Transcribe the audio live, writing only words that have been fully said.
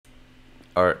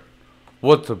Alright,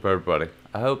 what's up everybody?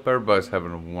 I hope everybody's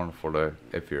having a wonderful day.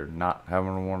 If you're not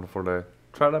having a wonderful day,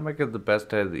 try to make it the best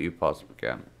day that you possibly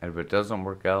can. And if it doesn't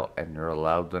work out and you're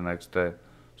allowed the next day,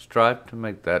 strive to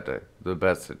make that day the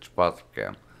best that you possibly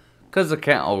can. Because it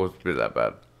can't always be that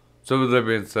bad. So with that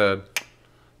being said,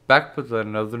 back with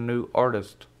another new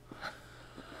artist.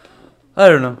 I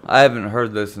don't know, I haven't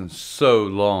heard this in so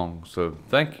long, so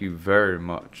thank you very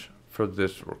much for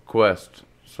this request.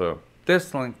 So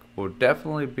this link will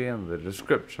definitely be in the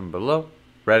description below.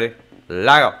 Ready?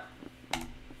 Let go!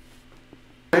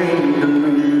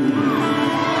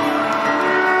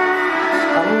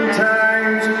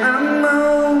 Sometimes I'm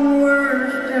the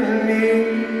worst in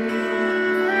me.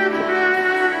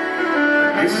 I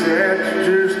guess that's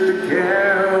just a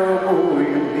cowboy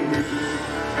in me.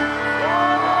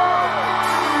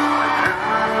 I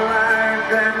like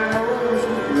that most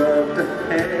love to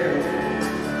have.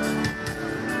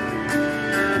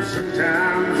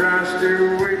 Sometimes I still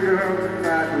wake up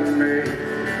fighting me.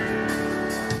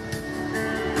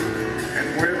 And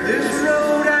with this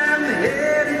road I'm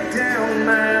headed down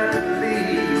my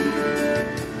lead,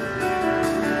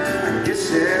 I guess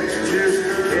that's just a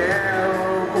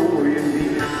cowboy in me.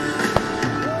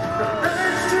 The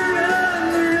urge to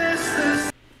run the restless.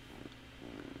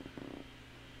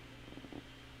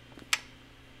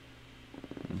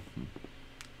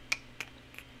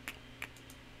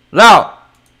 Now!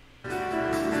 I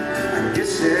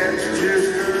guess that's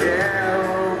just a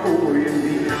cowboy in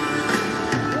me.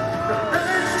 The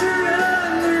urge to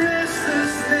run the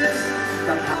restlessness,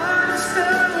 the heart of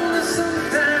stone to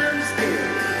sometimes get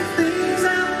the things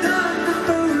I've done for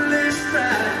foolish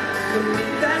pride. For me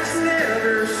that's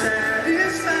never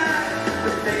satisfied.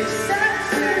 The face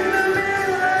that's in the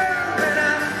mirror when I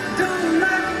don't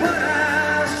like what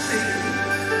I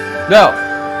see. No!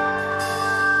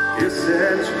 Guess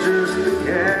that's just a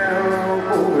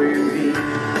cowboy in me.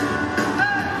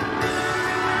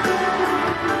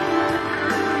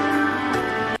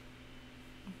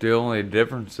 The only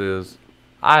difference is,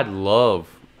 I love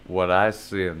what I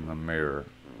see in the mirror.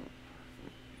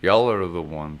 Y'all are the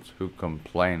ones who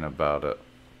complain about it.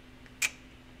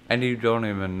 And you don't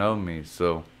even know me,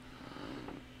 so...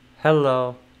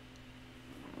 Hello.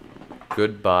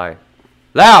 Goodbye.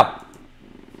 Loud!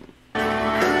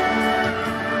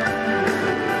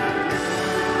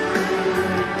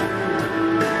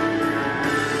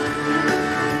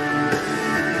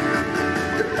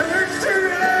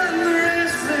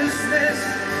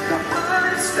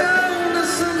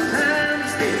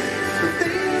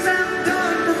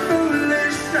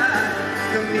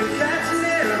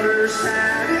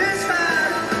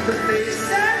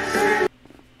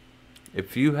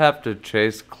 If you have to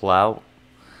chase clout,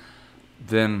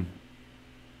 then...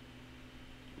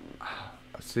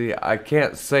 See, I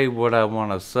can't say what I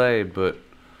want to say, but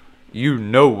you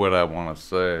know what I want to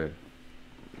say.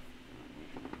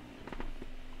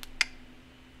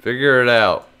 Figure it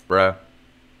out, bruh.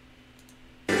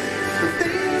 The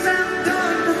things I've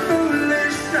done for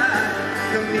foolish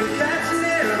pride, to me that's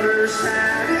never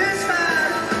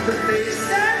satisfied. The face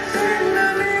that's in the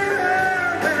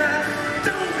mirror when I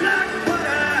don't like what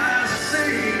I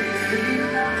see.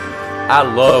 I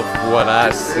love what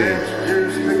I see. That's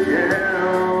just the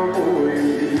cowboy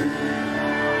in me.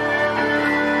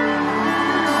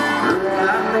 Girl,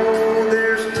 I know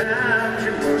there's times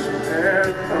you must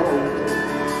have thought.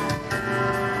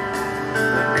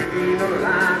 Ain't a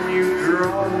line you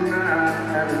drawn I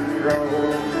haven't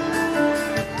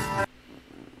drawn.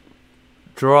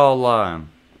 Draw a line.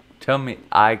 Tell me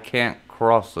I can't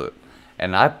cross it.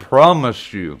 And I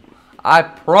promise you, I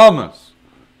promise.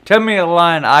 Tell me a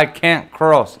line I can't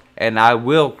cross, and I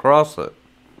will cross it.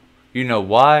 You know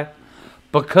why?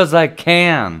 Because I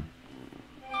can.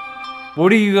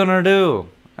 What are you gonna do?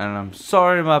 And I'm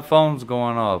sorry my phone's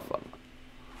going off.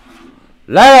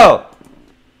 Leo!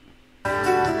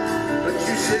 But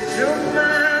you said you're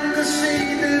mine to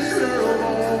see this love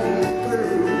on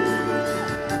through.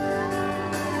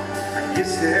 I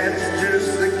guess that's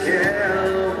just the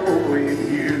cowboy in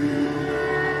you.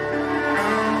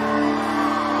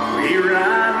 We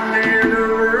ride never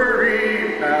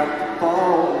worry about the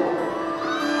fall.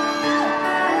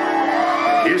 I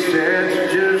guess that's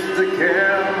just the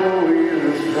cowboy in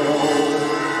us all.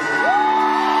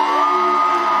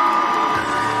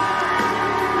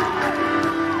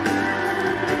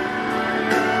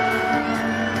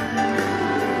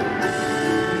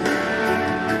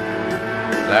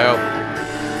 Leo.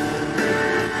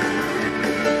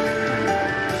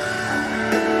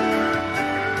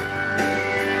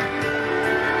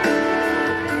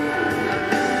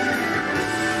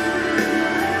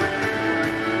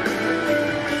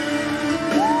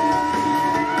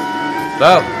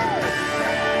 So.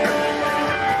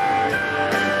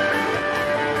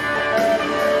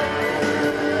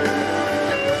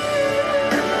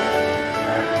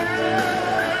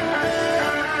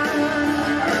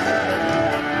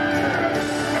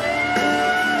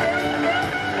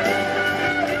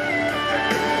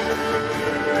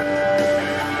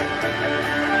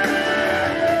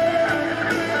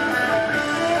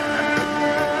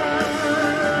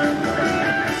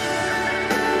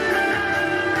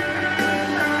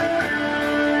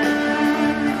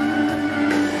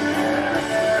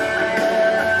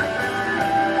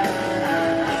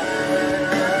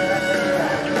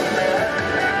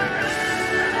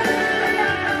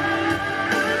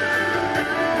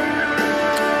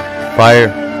 Fire.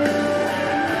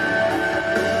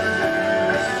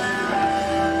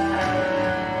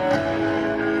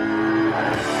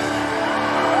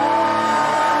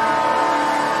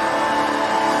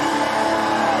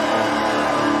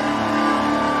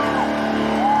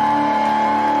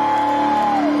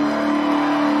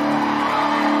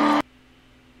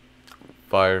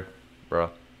 Fire,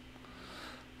 bro.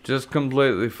 Just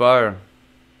completely fire.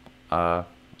 Uh,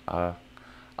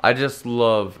 I just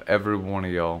love every one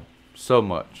of y'all so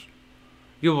much.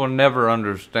 You will never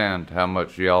understand how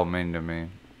much y'all mean to me.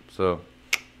 So,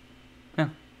 yeah.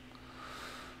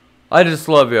 I just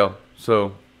love y'all.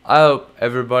 So, I hope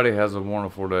everybody has a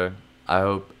wonderful day. I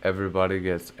hope everybody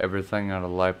gets everything out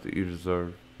of life that you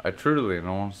deserve. I truly and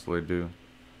honestly do.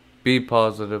 Be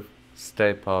positive.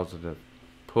 Stay positive.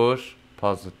 Push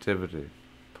positivity.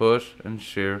 Push and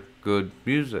share good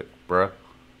music, bruh.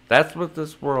 That's what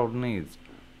this world needs.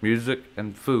 Music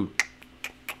and food.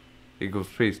 Equals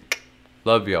peace.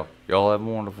 Love y'all. Y'all have a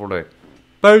wonderful day.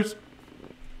 Peace.